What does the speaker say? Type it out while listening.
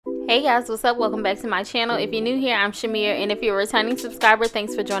Hey guys, what's up? Welcome back to my channel. If you're new here, I'm Shamir, and if you're a returning subscriber,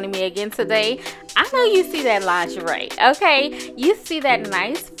 thanks for joining me again today. I know you see that lingerie, okay? You see that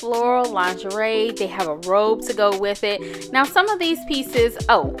nice floral lingerie. They have a robe to go with it. Now, some of these pieces,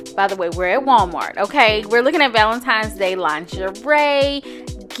 oh, by the way, we're at Walmart, okay? We're looking at Valentine's Day lingerie,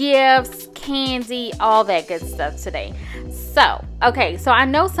 gifts, candy, all that good stuff today. So, okay, so I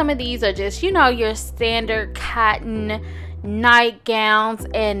know some of these are just, you know, your standard cotton nightgowns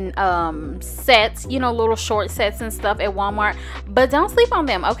and sets, you know, little short sets and stuff at Walmart, but don't sleep on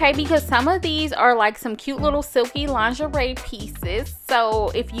them, okay? Because some of these are like some cute little silky lingerie pieces. So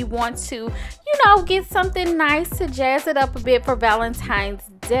if you want to, you know, get something nice to jazz it up a bit for Valentine's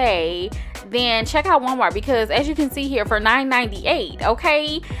Day, then check out Walmart, because as you can see here, for $9.98,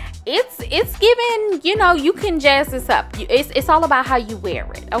 okay, it's given, you know, you can jazz this up. It's all about how you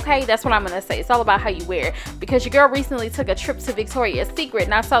wear it, okay? That's what I'm gonna say. It's all about how you wear it, because your girl recently took a trip to Victoria's Secret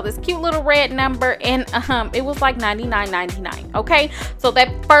and I saw this cute little red number, and it was like $99.99, okay? So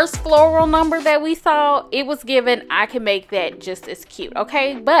that first floral number that we saw, it was given I can make that just as cute,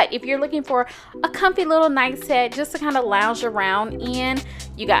 okay? But if you're looking for a comfy little night set just to kind of lounge around in,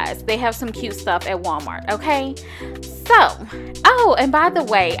 you guys, they have some cute stuff at Walmart, okay? So, oh, and by the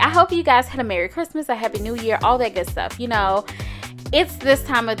way, I hope you guys had a Merry Christmas, a Happy New Year, all that good stuff. You know, it's this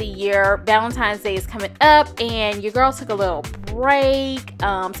time of the year. Valentine's Day is coming up, and your girl took a little break,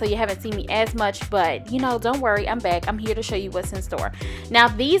 so you haven't seen me as much, but you know, don't worry, I'm back. I'm here to show you what's in store. Now,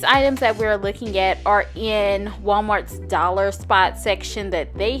 these items that we're looking at are in Walmart's dollar spot section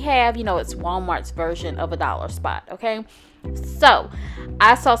that they have. You know, it's Walmart's version of a dollar spot, okay? So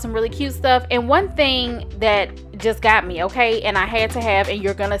I saw some really cute stuff, and one thing that just got me, okay, and I had to have, and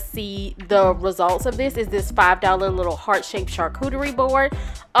you're gonna see the results of this, is this $5 little heart-shaped charcuterie board.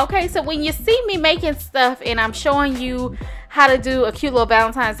 Okay, so when you see me making stuff and I'm showing you how to do a cute little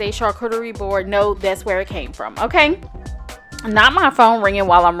Valentine's Day charcuterie board, know that's where it came from, okay? Not my phone ringing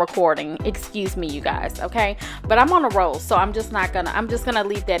while I'm recording, excuse me, you guys, okay? But I'm on a roll, so I'm just gonna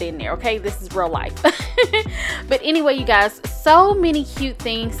leave that in there, okay? This is real life. But anyway, you guys, so many cute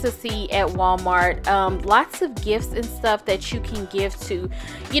things to see at Walmart. Lots of gifts and stuff that you can give to,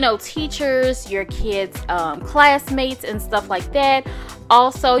 you know, teachers, your kids, classmates and stuff like that.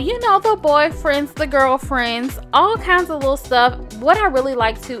 Also, you know, the boyfriends, the girlfriends, all kinds of little stuff. What I really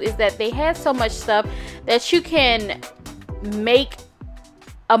like too is that they have so much stuff that you can make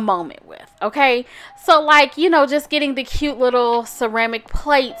a moment with, okay? So like, you know, just getting the cute little ceramic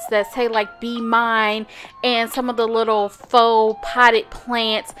plates that say like "Be Mine," and some of the little faux potted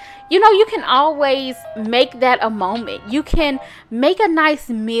plants. You know, you can always make that a moment. You can make a nice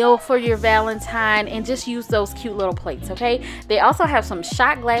meal for your Valentine and just use those cute little plates, okay? They also have some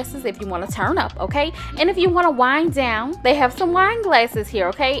shot glasses if you want to turn up, okay? And if you want to wind down, they have some wine glasses here,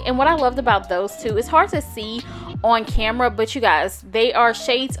 okay? And what I loved about those two, it's hard to see on camera, but you guys, they are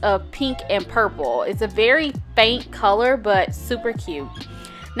shades of pink and purple. It's a very faint color, but super cute.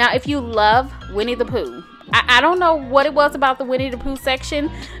 Now, if you love Winnie the Pooh, I don't know what it was about the Winnie the Pooh section,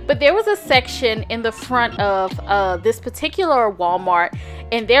 but there was a section in the front of this particular Walmart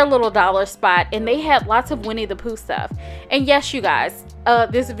in their little dollar spot, and they had lots of Winnie the Pooh stuff. And yes, you guys,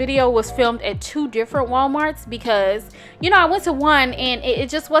 this video was filmed at 2 different Walmarts, because, you know, I went to one and it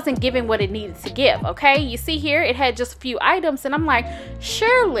just wasn't giving what it needed to give, okay? You see here, it had just a few items, and I'm like,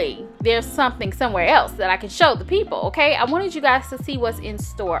 surely there's something somewhere else that I can show the people, okay? I wanted you guys to see what's in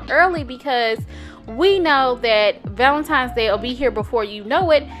store early, because we know that Valentine's Day will be here before you know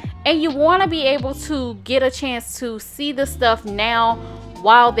it, and you want to be able to get a chance to see the stuff now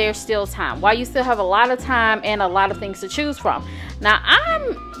while there's still time, while you still have a lot of time and a lot of things to choose from. Now,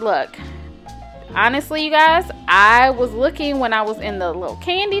 look, honestly, you guys, I was looking when I was in the little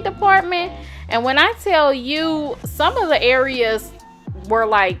candy department, and when I tell you, some of the areas were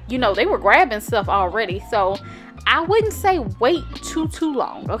like, you know, they were grabbing stuff already. So I wouldn't say wait too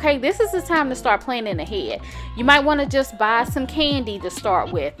long, okay? This is the time to start planning ahead. You might want to just buy some candy to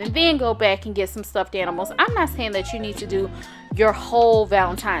start with, and then go back and get some stuffed animals. I'm not saying that you need to do your whole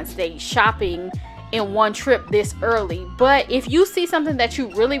Valentine's Day shopping in one trip this early, but if you see something that you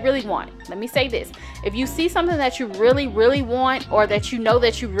really want, let me say this, if you see something that you really want, or that you know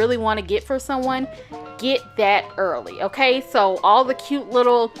that you really want to get for someone, get that early, okay? So all the cute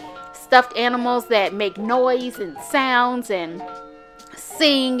little stuffed animals that make noise and sounds and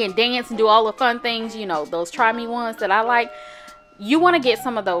sing and dance and do all the fun things, you know, those try me ones that I like, you want to get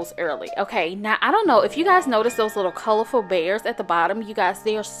some of those early. Okay, now I don't know if you guys notice those little colorful bears at the bottom. You guys,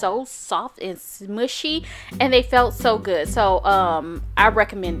 they are so soft and smushy, and they felt so good. So I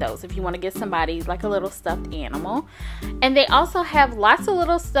recommend those if you want to get somebody like a little stuffed animal. And they also have lots of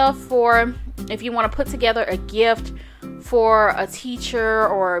little stuff for if you want to put together a gift for a teacher,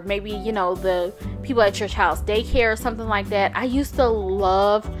 or maybe, you know, the people at your child's daycare or something like that. I used to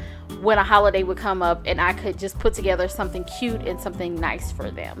love when a holiday would come up and I could just put together something cute and something nice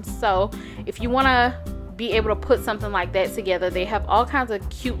for them. So if you want to be able to put something like that together, they have all kinds of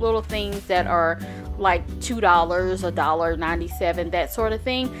cute little things that are like $2, $1.97, that sort of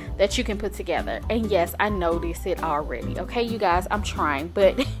thing that you can put together. And yes, I noticed it already. Okay, you guys, I'm trying,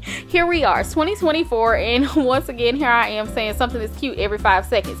 but here we are, 2024, and once again, here I am saying something that's cute every 5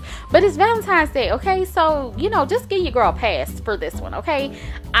 seconds. But it's Valentine's Day, okay? So, you know, just give your girl a pass for this one, okay?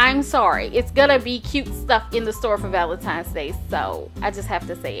 I'm sorry. It's gonna be cute stuff in the store for Valentine's Day, so I just have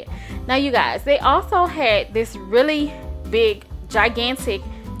to say it. Now, you guys, they also had this really big, gigantic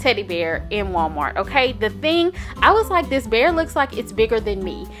teddy bear in Walmart. Okay, the thing, I was like, this bear looks like it's bigger than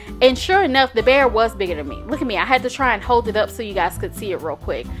me, and sure enough, the bear was bigger than me. Look at me, I had to try and hold it up so you guys could see it real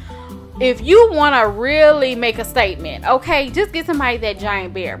quick. If you want to really make a statement, okay, just get somebody that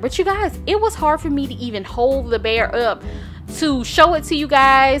giant bear. But you guys, it was hard for me to even hold the bear up to show it to you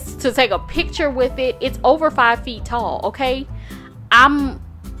guys, to take a picture with it. It's over 5 feet tall. Okay,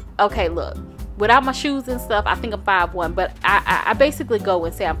 okay, look, without my shoes and stuff, I think I'm 5'1", but I basically go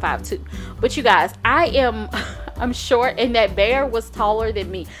and say I'm 5'2". But you guys, I'm short, and that bear was taller than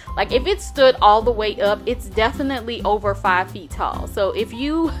me. Like, if it stood all the way up, it's definitely over 5 feet tall. So if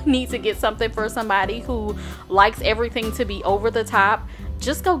you need to get something for somebody who likes everything to be over the top,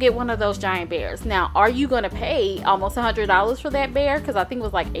 just go get one of those giant bears. Now, are you gonna pay almost $100 for that bear? Because I think it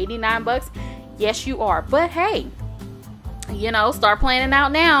was like 89 bucks. Yes, you are. But hey, you know, start planning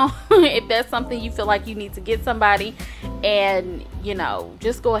out now if that's something you feel like you need to get somebody, and you know,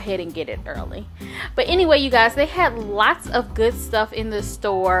 just go ahead and get it early. But anyway, you guys, they had lots of good stuff in the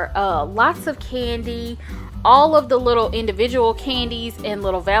store, lots of candy, all of the little individual candies and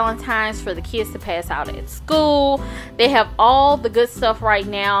little Valentine's for the kids to pass out at school. They have all the good stuff right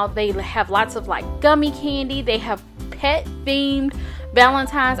now. They have lots of like gummy candy. They have pet themed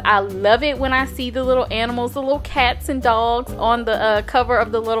Valentine's. I love it when I see the little animals, the little cats and dogs on the cover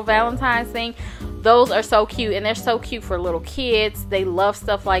of the little Valentine's thing. Those are so cute, and they're so cute for little kids. They love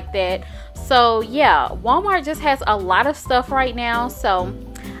stuff like that. So yeah, Walmart just has a lot of stuff right now. So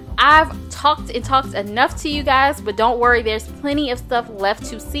I've talked enough to you guys, but don't worry, there's plenty of stuff left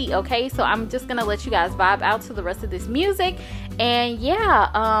to see. Okay, so I'm just gonna let you guys vibe out to the rest of this music. And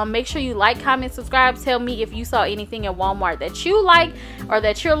yeah, make sure you like, comment, subscribe. Tell me if you saw anything at Walmart that you like or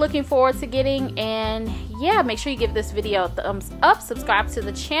that you're looking forward to getting. And yeah, make sure you give this video a thumbs up, subscribe to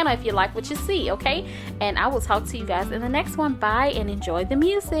the channel if you like what you see. Okay, and I will talk to you guys in the next one. Bye, and enjoy the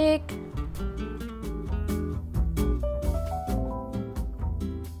music.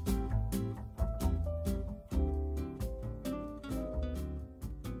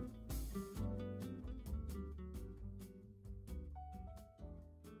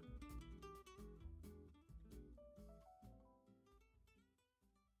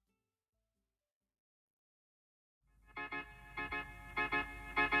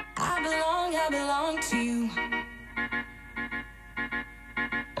 I belong to you.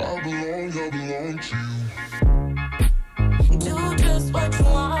 I belong to you. Do just what you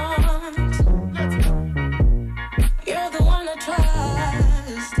want. You're the one I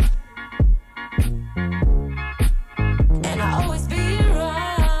trust, and I always be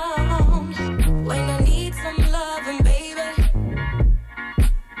around when I need some loving, baby.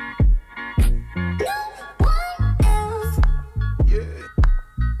 No one else. Yeah.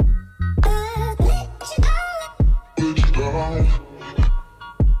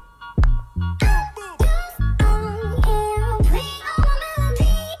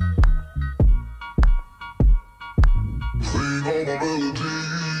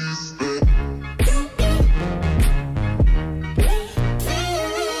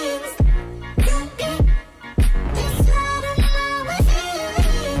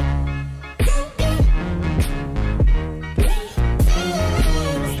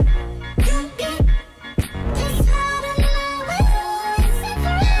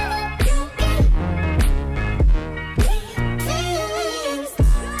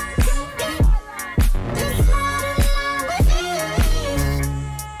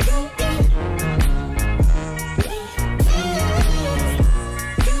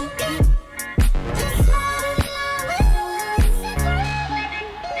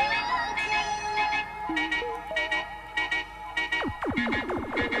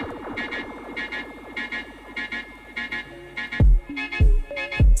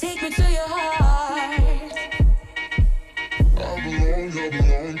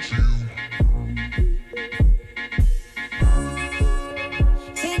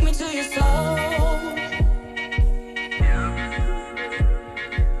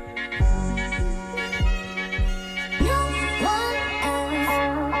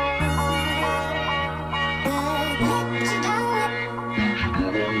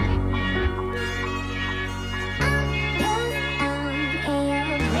 too.